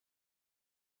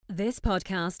This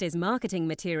podcast is marketing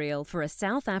material for a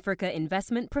South Africa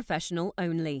investment professional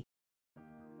only.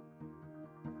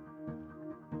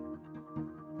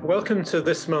 Welcome to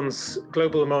this month's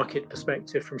Global Market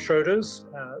Perspective from Schroders,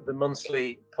 the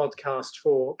monthly podcast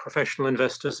for professional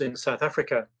investors in South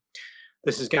Africa.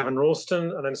 This is Gavin Ralston,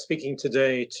 and I'm speaking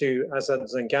today to Azad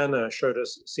Zangana,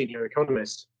 Schroders senior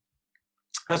economist.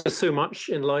 As with so much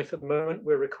in life at the moment,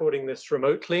 we're recording this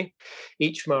remotely,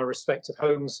 each from our respective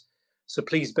homes, so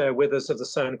please bear with us if the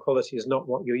sound quality is not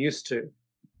what you're used to.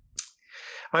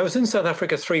 I was in South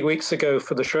Africa 3 weeks ago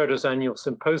for the Schroders annual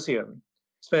symposium.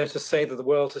 It's fair to say that the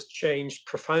world has changed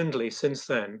profoundly since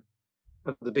then.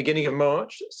 At the beginning of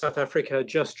March, South Africa had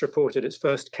just reported its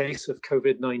first case of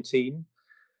COVID-19.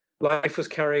 Life was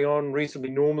carrying on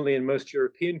reasonably normally in most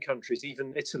European countries,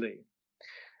 even Italy.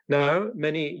 Now,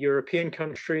 many European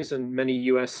countries and many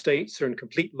US states are in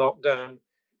complete lockdown,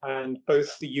 and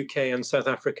both the UK and South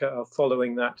Africa are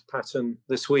following that pattern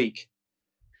this week.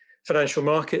 Financial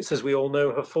markets, as we all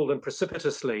know, have fallen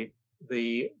precipitously.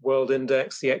 The world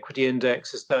index, the equity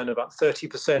index, is down about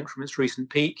 30% from its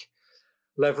recent peak.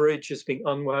 Leverage is being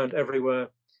unwound everywhere,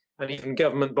 and even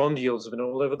government bond yields have been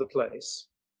all over the place.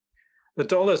 The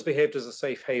dollar has behaved as a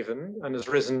safe haven and has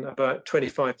risen about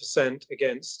 25%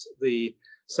 against the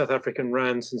South African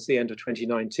rand since the end of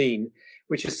 2019,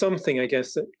 which is something, I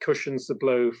guess, that cushions the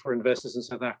blow for investors in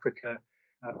South Africa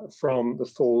from the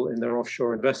fall in their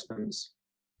offshore investments.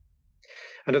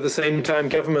 And at the same time,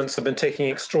 governments have been taking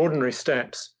extraordinary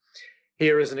steps.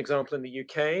 Here is an example in the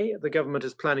UK. The government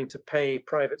is planning to pay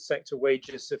private sector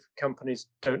wages if companies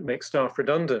don't make staff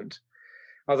redundant.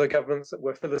 Other governments that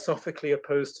were philosophically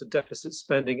opposed to deficit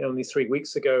spending only 3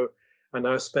 weeks ago are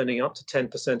now spending up to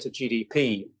 10% of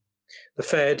GDP. The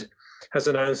Fed has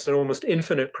announced an almost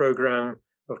infinite program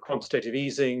of quantitative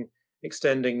easing,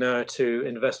 extending now to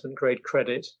investment-grade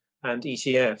credit and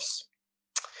ETFs.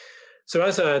 So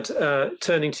Azad,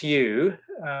 turning to you,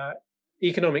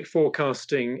 economic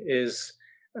forecasting is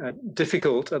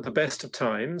difficult at the best of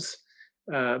times,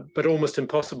 but almost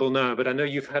impossible now. But I know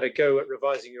you've had a go at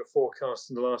revising your forecast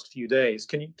in the last few days.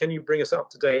 Can you bring us up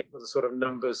to date with the sort of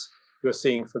numbers you're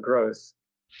seeing for growth?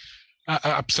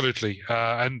 Absolutely.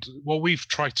 And what we've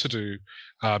tried to do,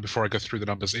 before I go through the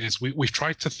numbers, is we've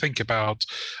tried to think about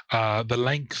the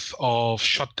length of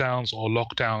shutdowns or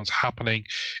lockdowns happening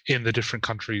in the different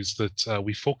countries that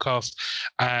we forecast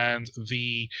and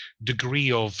the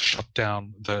degree of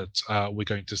shutdown that we're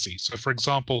going to see. So, for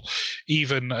example,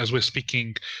 even as we're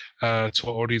speaking to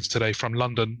our audience today from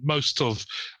London, most of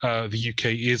the UK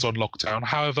is on lockdown.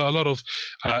 However, a lot of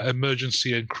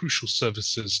emergency and crucial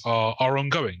services are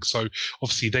ongoing. So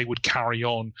obviously they would carry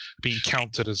on being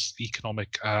counted as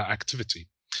economic activity.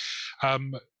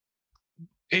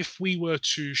 If we were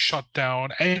to shut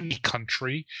down any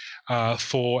country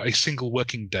for a single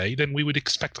working day, then we would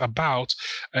expect about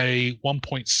a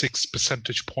 1.6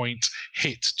 percentage point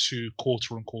hit to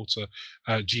quarter-on-quarter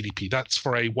GDP. That's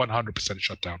for a 100%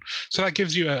 shutdown. So that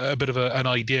gives you a bit of an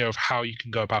idea of how you can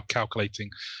go about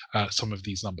calculating some of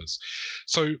these numbers.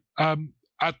 So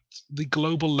at the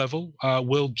global level,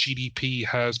 world GDP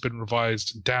has been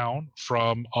revised down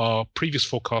from our previous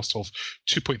forecast of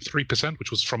 2.3%,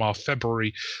 which was from our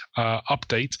February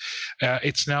update.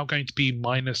 It's now going to be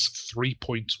minus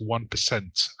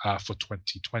 3.1% for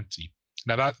 2020.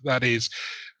 Now that is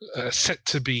set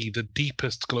to be the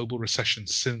deepest global recession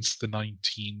since the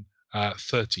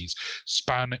 1930s,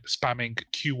 spamming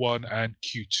Q1 and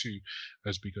Q2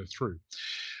 as we go through.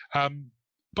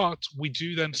 But we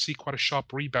do then see quite a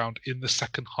sharp rebound in the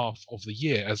second half of the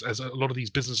year. As a lot of these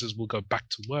businesses will go back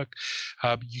to work,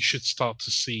 you should start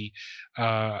to see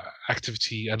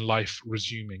activity and life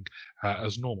resuming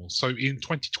as normal. So in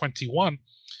 2021,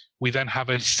 we then have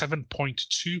a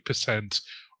 7.2%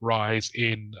 rise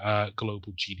in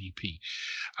global GDP.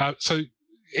 So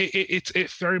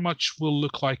it very much will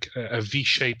look like a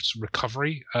V-shaped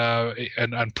recovery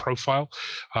and profile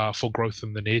for growth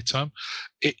in the near term.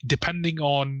 Depending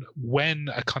on when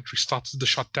a country starts the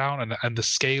shutdown and the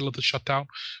scale of the shutdown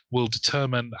will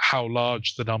determine how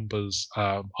large the numbers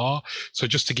are. So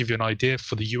just to give you an idea,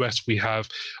 for the US, we have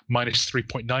minus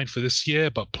 3.9 for this year,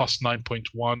 but plus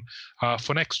 9.1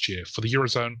 for next year. For the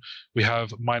Eurozone, we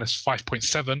have minus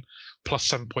 5.7, plus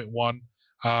 7.1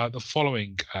 the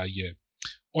following year.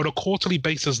 On a quarterly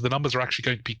basis, the numbers are actually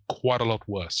going to be quite a lot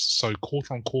worse. So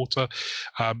quarter on quarter,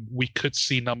 we could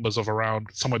see numbers of around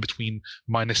somewhere between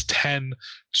 -10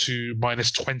 to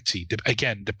 -20,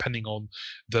 again, depending on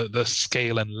the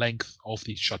scale and length of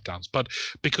these shutdowns. But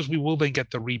because we will then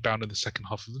get the rebound in the second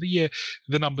half of the year,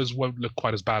 the numbers won't look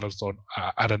quite as bad as on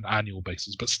at an annual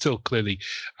basis, but still clearly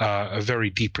a very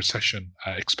deep recession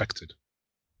expected.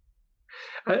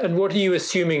 And what are you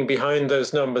assuming behind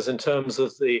those numbers in terms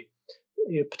of the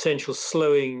potential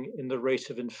slowing in the rate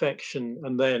of infection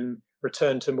and then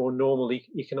return to more normal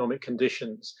economic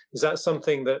conditions? Is that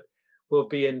something that will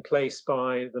be in place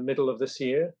by the middle of this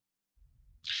year?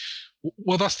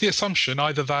 Well, that's the assumption.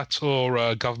 Either that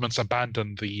or governments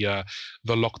abandon the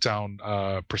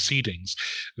lockdown proceedings.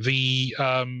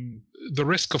 The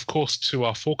risk, of course, to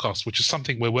our forecast, which is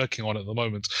something we're working on at the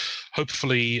moment,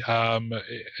 hopefully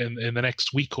in the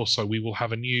next week or so, we will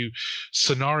have a new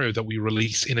scenario that we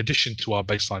release in addition to our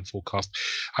baseline forecast.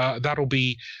 That'll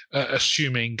be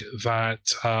assuming that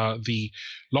the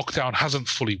lockdown hasn't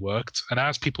fully worked. And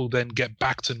as people then get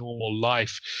back to normal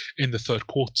life in the third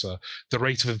quarter, the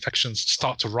rate of infections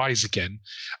start to rise again.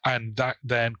 And that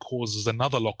then causes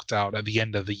another lockdown at the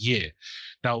end of the year.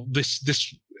 Now, this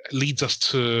leads us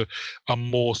to a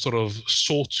more sort of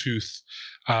sawtooth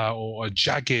or a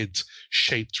jagged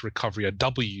shaped recovery, a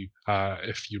W,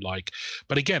 if you like.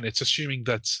 But again, it's assuming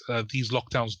that these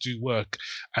lockdowns do work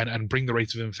and bring the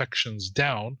rate of infections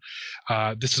down.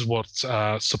 This is what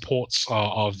supports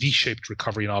our V-shaped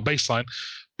recovery in our baseline.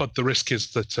 But the risk is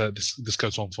that this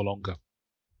goes on for longer.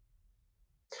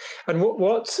 And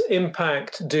what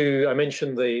impact I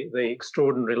mentioned the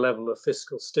extraordinary level of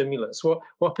fiscal stimulus.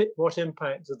 What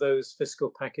impact do those fiscal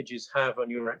packages have on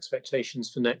your expectations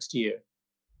for next year?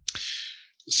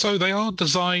 So they are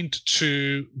designed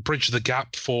to bridge the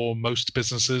gap for most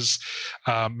businesses,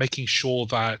 making sure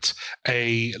that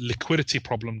a liquidity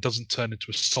problem doesn't turn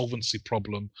into a solvency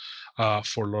problem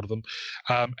for a lot of them.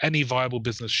 Any viable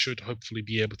business should hopefully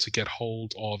be able to get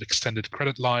hold of extended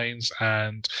credit lines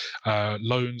and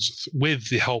loans with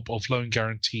the help of loan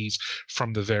guarantees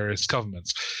from the various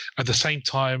governments. At the same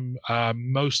time,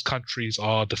 most countries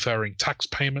are deferring tax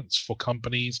payments for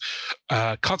companies,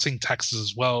 cutting taxes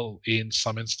as well in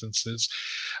some instances.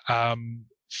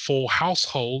 For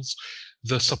households,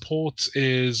 the support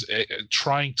is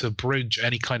trying to bridge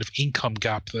any kind of income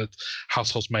gap that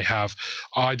households may have,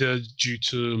 either due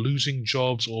to losing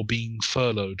jobs or being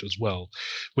furloughed as well.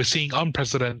 We're seeing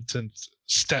unprecedented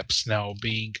steps now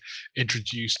being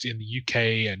introduced in the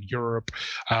UK and Europe,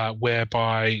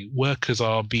 whereby workers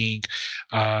are being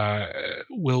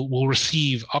will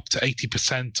receive up to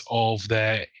 80% of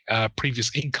their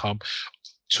previous income,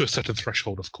 to a certain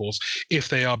threshold, of course, if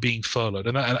they are being furloughed.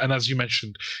 And as you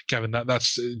mentioned, Gavin,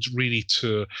 that's really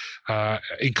to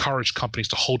encourage companies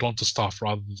to hold on to staff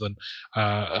rather than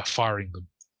firing them.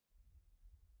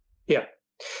 Yeah,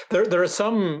 there are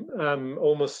some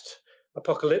almost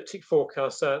apocalyptic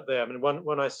forecasts out there. I mean,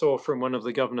 one I saw from one of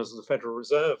the governors of the Federal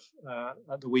Reserve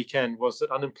at the weekend was that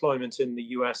unemployment in the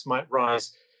US might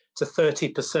rise to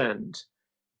 30%.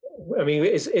 I mean,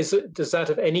 does that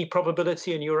have any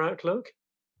probability in your outlook?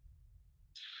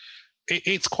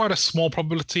 It's quite a small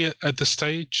probability at this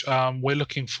stage. We're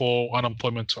looking for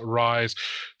unemployment to rise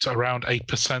to around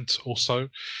 8% or so.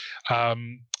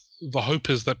 The hope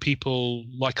is that people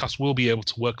like us will be able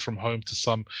to work from home to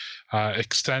some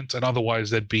extent, and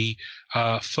otherwise they'd be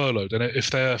furloughed. And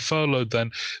if they're furloughed,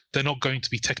 then they're not going to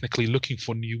be technically looking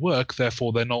for new work.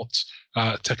 Therefore, they're not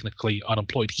technically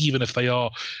unemployed, even if they are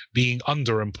being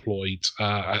underemployed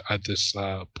at this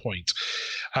point.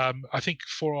 I think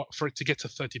for it to get to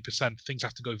 30%, things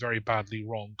have to go very badly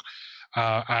wrong.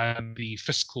 And the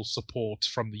fiscal support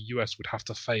from the US would have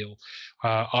to fail,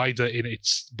 either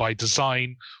by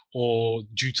design or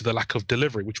due to the lack of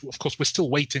delivery, which of course we're still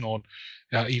waiting on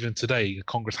even today.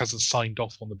 Congress hasn't signed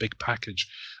off on the big package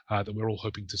that we're all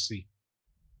hoping to see.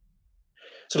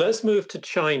 So let's move to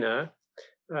China,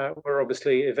 where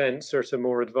obviously events are at a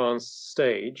more advanced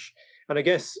stage. And I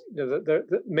guess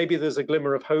maybe there's a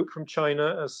glimmer of hope from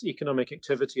China as economic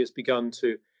activity has begun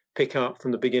to pick up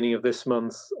from the beginning of this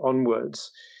month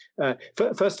onwards.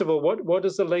 First of all, what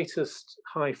does the latest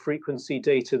high-frequency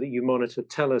data that you monitor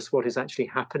tell us what is actually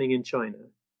happening in China?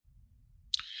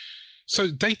 So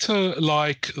data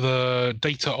like the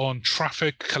data on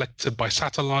traffic collected by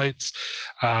satellites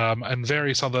and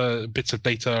various other bits of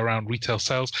data around retail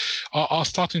sales are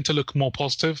starting to look more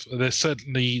positive. They've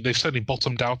certainly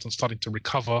bottomed out and starting to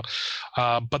recover,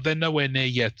 but they're nowhere near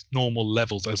yet normal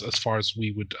levels as far as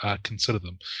we would consider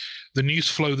them. The news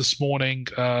flow this morning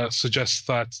suggests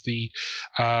that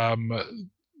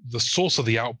the source of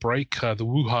the outbreak, the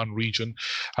Wuhan region,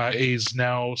 is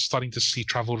now starting to see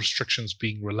travel restrictions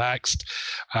being relaxed.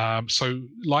 So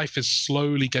life is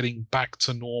slowly getting back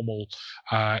to normal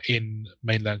in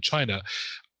mainland China.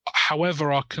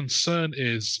 However, our concern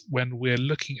is when we're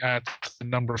looking at the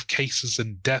number of cases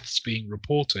and deaths being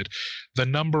reported, the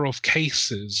number of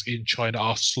cases in China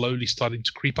are slowly starting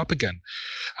to creep up again.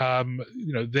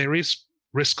 There is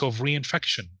risk of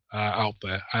reinfection out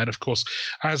there. And of course,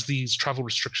 as these travel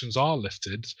restrictions are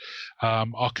lifted,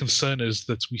 our concern is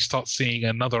that we start seeing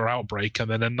another outbreak and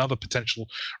then another potential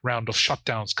round of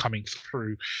shutdowns coming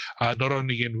through, not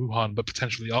only in Wuhan, but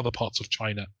potentially other parts of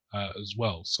China as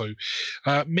well. So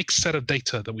mixed set of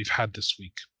data that we've had this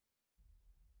week.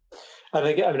 And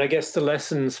I guess the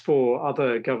lessons for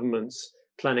other governments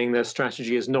planning their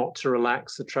strategy is not to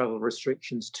relax the travel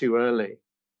restrictions too early.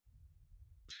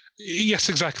 Yes,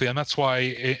 exactly. And that's why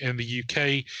in the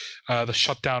UK, the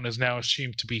shutdown is now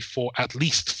assumed to be for at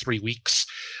least 3 weeks.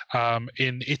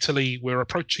 In Italy, we're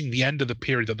approaching the end of the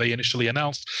period that they initially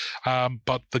announced,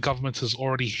 but the government is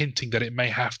already hinting that it may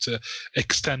have to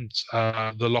extend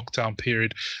the lockdown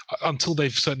period until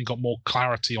they've certainly got more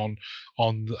clarity on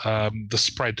the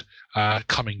spread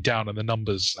coming down and the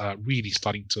numbers really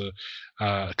starting to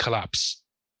collapse.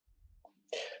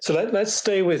 So let's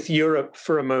stay with Europe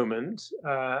for a moment.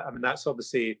 That's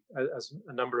obviously, as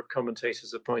a number of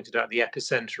commentators have pointed out, the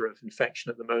epicenter of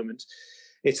infection at the moment.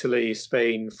 Italy,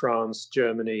 Spain, France,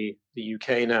 Germany, the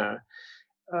UK now.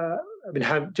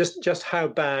 How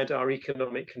bad are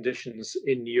economic conditions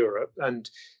in Europe? And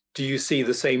do you see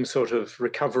the same sort of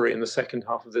recovery in the second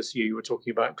half of this year you were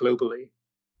talking about globally?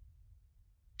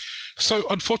 So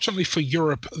unfortunately for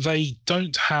Europe, they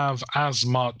don't have as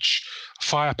much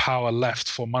firepower left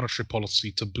for monetary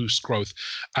policy to boost growth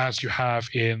as you have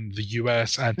in the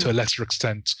US and to a lesser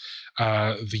extent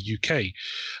the UK.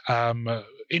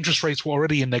 Interest rates were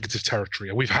already in negative territory,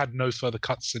 and we've had no further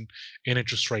cuts in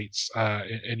interest rates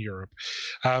in Europe.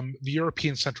 The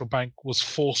European Central Bank was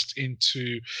forced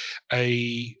into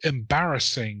a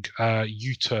embarrassing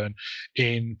U-turn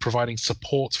in providing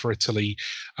support for Italy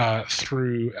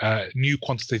through new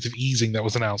quantitative easing that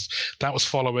was announced. That was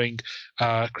following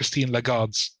Christine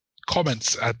Lagarde's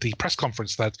comments at the press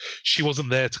conference that she wasn't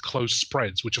there to close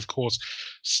spreads, which of course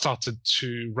started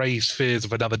to raise fears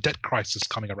of another debt crisis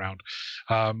coming around.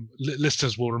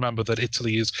 Listeners will remember that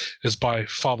Italy is by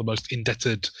far the most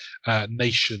indebted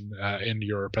nation in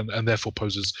Europe and therefore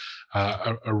poses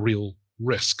a real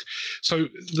risk. So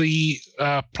the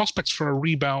prospects for a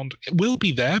rebound will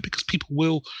be there because people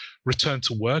will return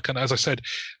to work. And as I said,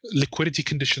 liquidity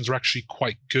conditions are actually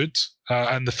quite good.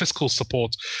 And the fiscal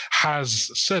support has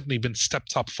certainly been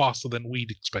stepped up faster than we'd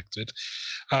expected.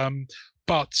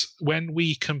 But when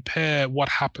we compare what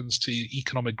happens to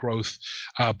economic growth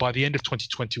by the end of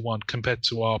 2021 compared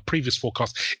to our previous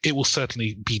forecast, it will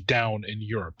certainly be down in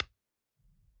Europe.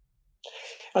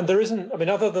 And there isn't,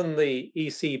 other than the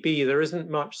ECB, there isn't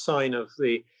much sign of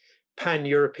the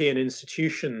pan-European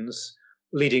institutions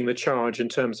leading the charge in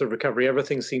terms of recovery.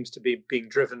 Everything seems to be being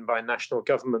driven by national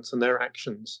governments and their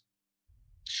actions.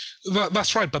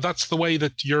 That's right, but that's the way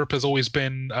that Europe has always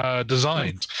been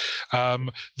designed.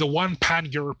 The one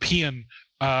pan-European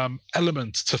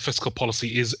element to fiscal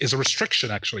policy is a restriction,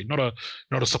 actually, not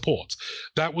a support.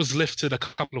 That was lifted a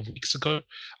couple of weeks ago,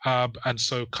 and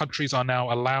so countries are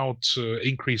now allowed to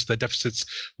increase their deficits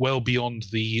well beyond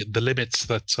the limits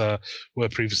that were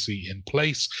previously in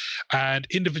place. And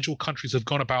individual countries have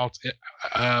gone about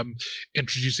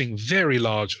introducing very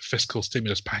large fiscal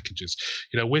stimulus packages.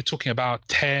 We're talking about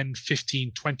 10,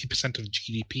 15, 20% of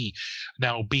GDP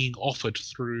now being offered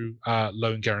through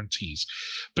loan guarantees.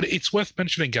 But it's worth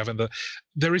mentioning, Gavin, that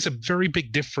there is a very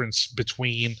big difference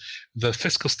between the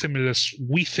fiscal stimulus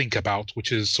we think about,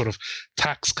 which is sort of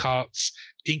tax cuts,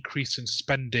 increase in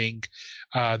spending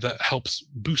that helps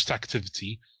boost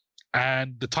activity,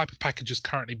 and the type of packages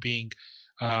currently being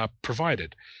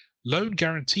provided. Loan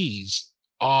guarantees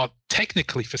are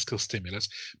technically fiscal stimulus,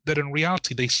 but in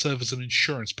reality, they serve as an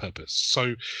insurance purpose.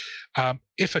 So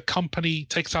if a company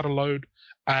takes out a loan,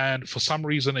 and for some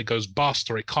reason it goes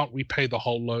bust or it can't repay the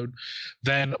whole loan,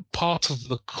 then part of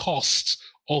the cost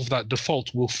of that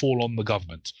default will fall on the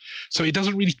government. So it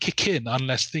doesn't really kick in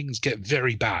unless things get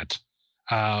very bad.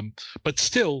 But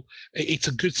still, it's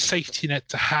a good safety net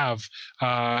to have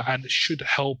and should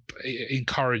help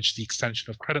encourage the extension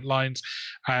of credit lines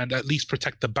and at least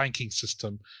protect the banking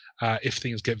system if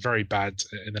things get very bad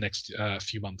in the next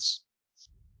few months.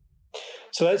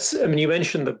 So you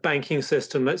mentioned the banking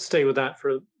system. Let's stay with that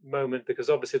for a moment, because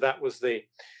obviously that was the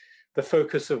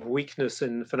focus of weakness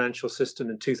in the financial system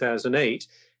in 2008.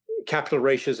 capital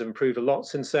ratios have improved a lot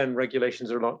since then.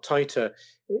 Regulations are a lot tighter.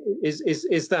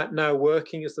 Is that now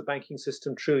working? Is the banking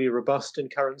system truly robust in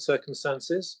current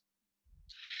circumstances?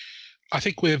 I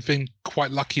think we've been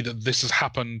quite lucky that this has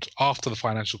happened after the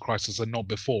financial crisis and not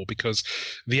before, because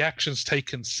the actions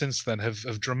taken since then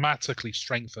have dramatically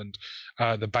strengthened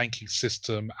the banking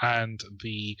system and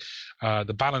the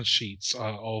balance sheets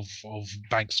of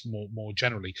banks more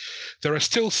generally. There are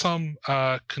still some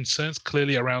concerns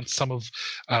clearly around some of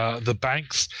the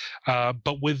banks,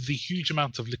 but with the huge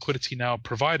amount of liquidity now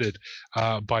provided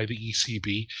by the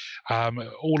ECB,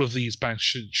 all of these banks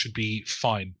should be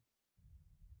fine.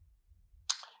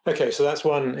 Okay, so that's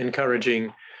one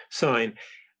encouraging sign.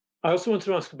 I also want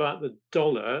to ask about the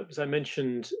dollar. As I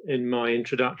mentioned in my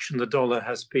introduction, the dollar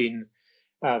has been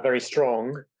very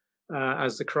strong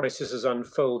as the crisis has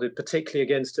unfolded, particularly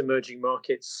against emerging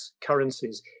markets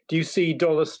currencies. Do you see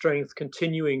dollar strength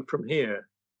continuing from here?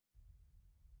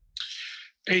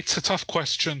 It's a tough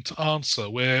question to answer.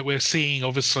 We're seeing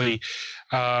obviously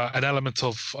an element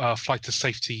of flight to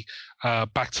safety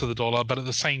back to the dollar, but at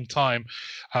the same time,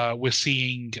 we're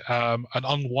seeing an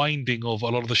unwinding of a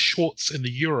lot of the shorts in the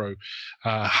euro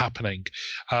happening.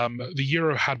 The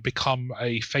euro had become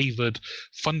a favored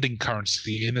funding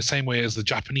currency in the same way as the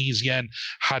Japanese yen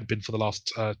had been for the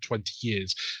last 20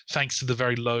 years, thanks to the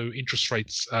very low interest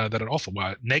rates that it offered,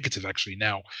 well, negative actually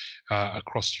now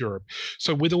across Europe.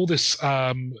 So with all this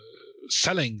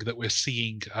selling that we're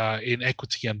seeing in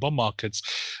equity and bond markets,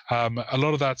 a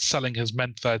lot of that selling has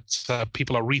meant that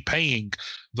people are repaying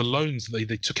the loans they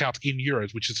took out in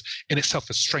euros, which is in itself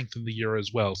has strengthened the euro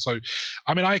as well. So,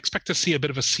 I mean, I expect to see a bit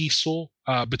of a seesaw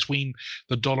between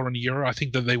the dollar and the euro. I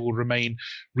think that they will remain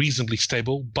reasonably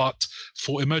stable, but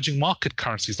for emerging market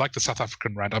currencies like the South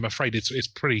African rand, I'm afraid it's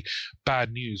pretty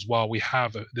bad news while we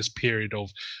have this period of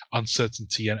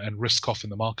uncertainty and risk off in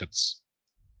the markets.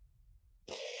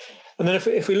 And then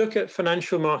if we look at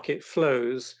financial market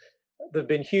flows, there have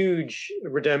been huge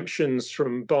redemptions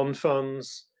from bond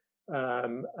funds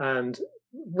and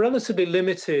relatively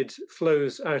limited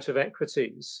flows out of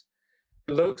equities.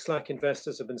 It looks like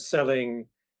investors have been selling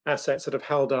assets that have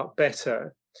held up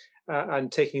better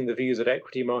and taking the view that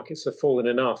equity markets have fallen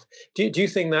enough. Do you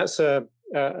think that's a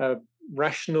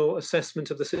rational assessment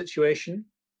of the situation?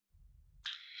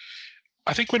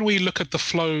 I think when we look at the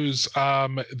flows,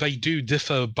 they do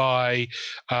differ by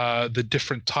the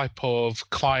different type of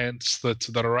clients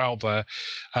that are out there.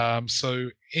 So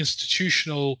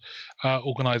institutional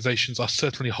organizations are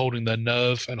certainly holding their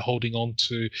nerve and holding on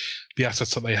to the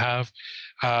assets that they have.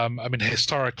 I mean,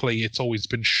 historically, it's always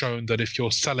been shown that if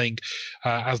you're selling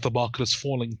as the market is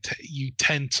falling, you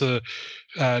tend to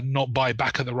not buy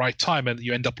back at the right time, and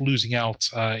you end up losing out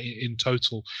in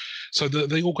total. So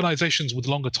the organizations with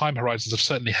longer time horizons have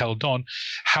certainly held on.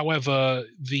 However,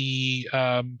 the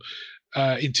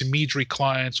intermediary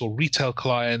clients or retail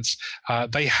clients,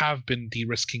 they have been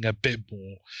de-risking a bit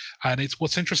more. And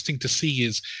what's interesting to see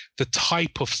is the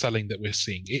type of selling that we're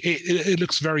seeing. It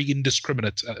looks very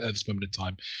indiscriminate at this moment in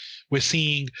time. We're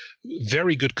seeing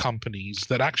very good companies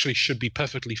that actually should be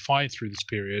perfectly fine through this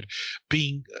period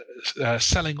being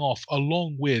selling off,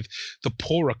 along with the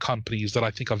poorer companies that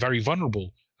I think are very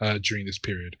vulnerable during this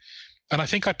period. And I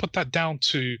think I put that down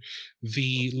to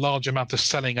the large amount of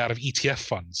selling out of ETF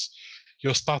funds.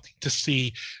 You're starting to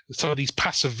see some of these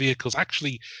passive vehicles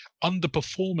actually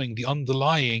underperforming the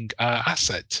underlying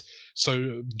asset.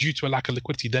 So due to a lack of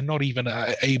liquidity, they're not even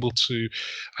able to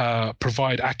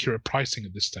provide accurate pricing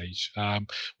at this stage,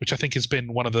 which I think has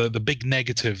been one of the big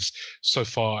negatives so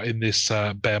far in this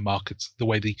bear market, the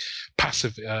way the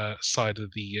passive side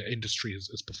of the industry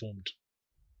has performed.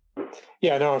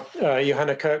 Yeah, no,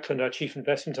 Johanna Kirkland, our Chief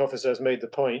Investment Officer, has made the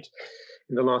point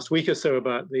in the last week or so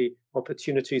about the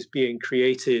opportunities being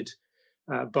created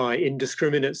by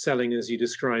indiscriminate selling, as you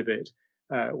describe it,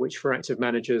 which for active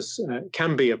managers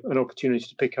can be an opportunity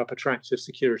to pick up attractive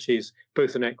securities,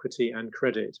 both in equity and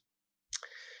credit.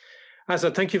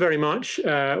 Azad, thank you very much.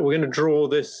 We're going to draw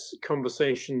this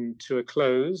conversation to a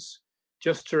close.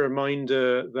 Just a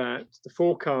reminder that the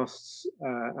forecasts,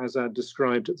 as I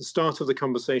described at the start of the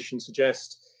conversation,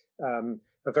 suggest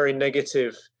a very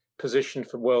negative position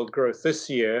for world growth this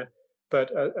year,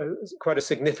 but quite a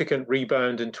significant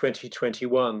rebound in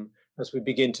 2021 as we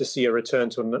begin to see a return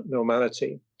to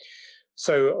normality.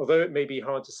 So although it may be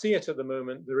hard to see it at the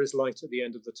moment, there is light at the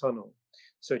end of the tunnel.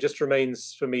 So it just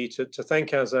remains for me to thank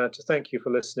Azad, to thank you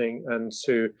for listening, and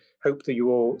to hope that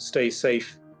you all stay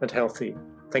safe and healthy.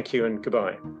 Thank you and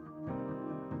goodbye.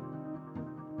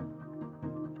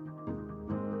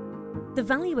 The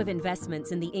value of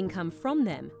investments and the income from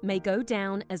them may go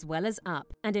down as well as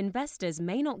up, and investors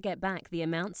may not get back the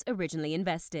amounts originally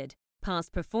invested.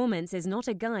 Past performance is not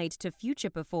a guide to future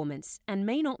performance and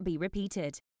may not be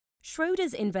repeated.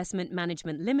 Schroders Investment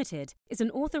Management Limited is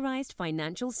an authorized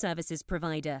financial services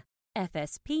provider.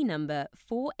 FSP number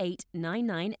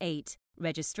 48998,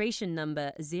 registration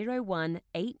number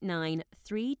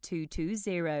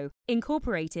 01893220,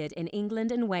 incorporated in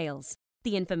England and Wales.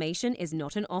 The information is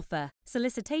not an offer,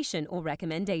 solicitation, or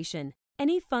recommendation.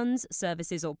 Any funds,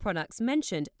 services, or products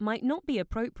mentioned might not be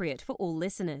appropriate for all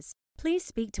listeners. Please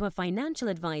speak to a financial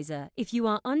advisor if you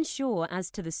are unsure as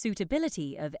to the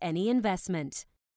suitability of any investment.